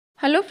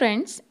Hello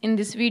friends, in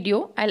this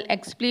video I'll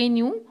explain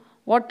you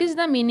what is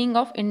the meaning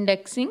of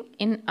indexing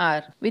in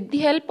R. With the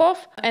help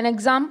of an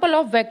example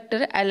of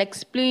vector, I'll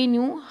explain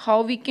you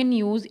how we can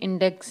use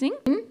indexing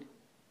in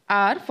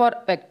R for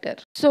vector.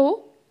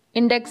 So,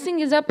 indexing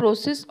is a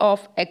process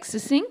of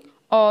accessing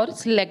or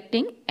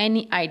selecting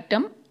any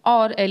item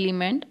or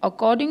element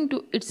according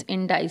to its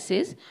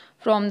indices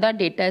from the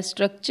data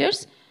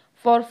structures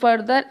for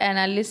further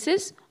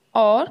analysis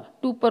or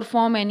to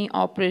perform any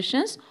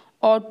operations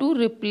or to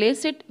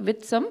replace it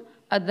with some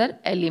other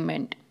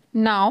element.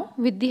 Now,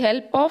 with the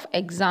help of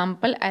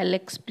example, I'll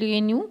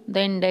explain you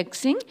the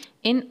indexing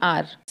in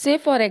R. Say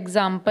for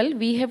example,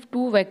 we have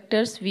two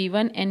vectors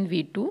v1 and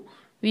v2.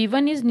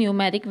 v1 is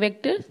numeric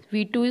vector,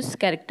 v2 is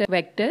character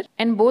vector,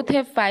 and both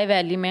have 5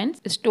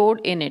 elements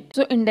stored in it.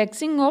 So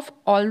indexing of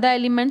all the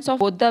elements of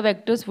both the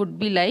vectors would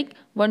be like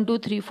 1, 2,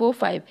 3, 4,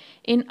 5.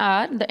 In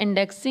R, the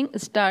indexing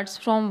starts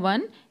from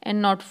 1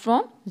 and not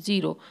from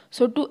 0.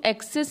 So to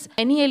access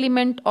any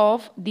element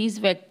of these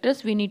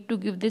vectors, we need to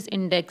give this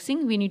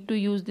indexing. We need to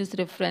use these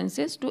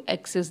references to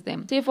access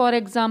them. Say for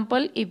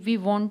example, if we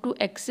want to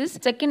access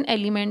second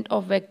element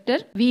of vector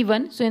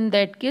v1, so in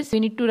that case, we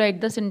need to write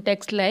the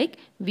syntax like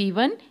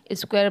v1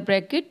 square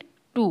bracket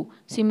 2.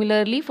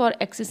 Similarly, for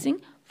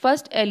accessing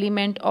first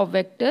element of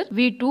vector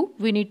v2,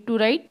 we need to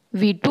write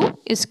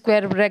v2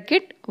 square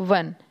bracket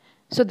 1.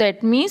 So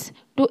that means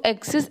to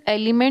access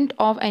element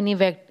of any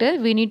vector,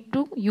 we need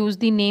to use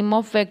the name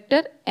of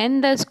vector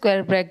and the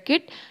square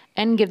bracket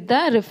and give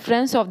the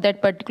reference of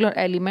that particular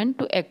element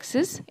to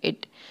access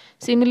it.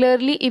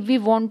 Similarly, if we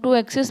want to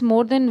access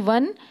more than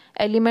one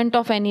element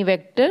of any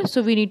vector,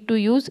 so we need to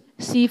use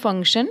C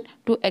function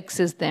to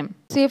access them.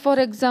 Say for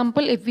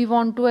example, if we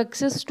want to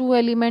access two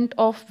element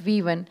of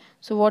v1,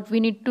 so what we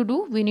need to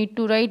do? We need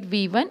to write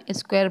v1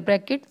 square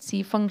bracket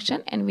C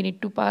function and we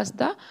need to pass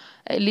the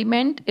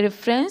element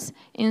reference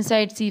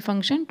inside C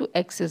function to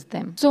access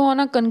them. So on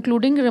a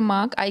concluding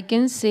remark, I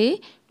can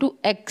say to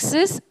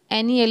access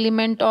any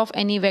element of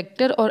any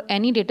vector or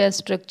any data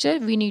structure,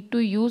 we need to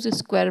use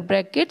square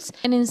brackets,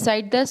 and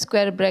inside the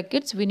square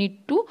brackets we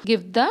need to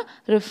give the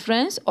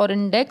reference or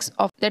index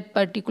of that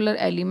particular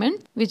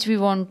element which we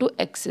want to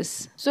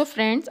access. So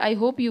friends, I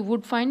hope you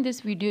would find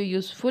this video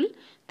useful.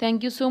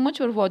 Thank you so much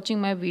for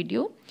watching my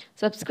video.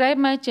 Subscribe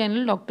my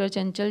channel Dr.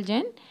 Chanchal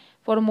Jain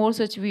for more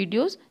such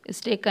videos.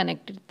 Stay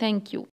connected. Thank you.